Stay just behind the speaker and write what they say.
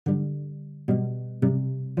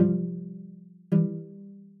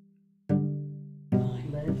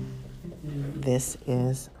This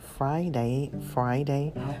is Friday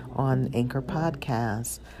on Anchor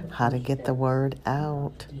Podcast. How to get the word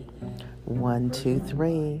out. 1, 2,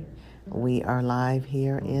 3. We are live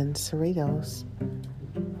here in Cerritos,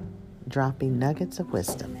 dropping nuggets of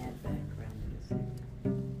wisdom.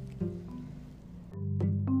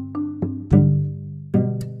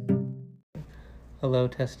 Hello,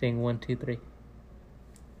 testing 1, 2, 3.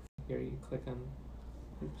 Here you click on,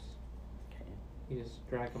 oops. Okay. You just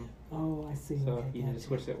drag them. Oh, I see. So Okay, you just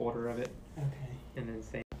switch the order of it. Okay. And then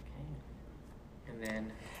say, and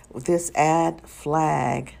then. This add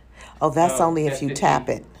flag. Oh, that's only if you tap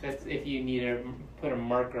it. That's if you need to put a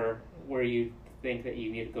marker where you think that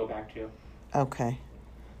you need to go back to. Okay.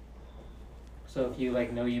 So if you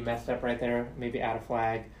know you messed up right there, maybe add a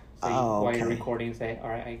flag. So while you're recording, say, all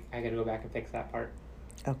right, I got to go back and fix that part.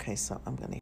 Okay, so I'm going to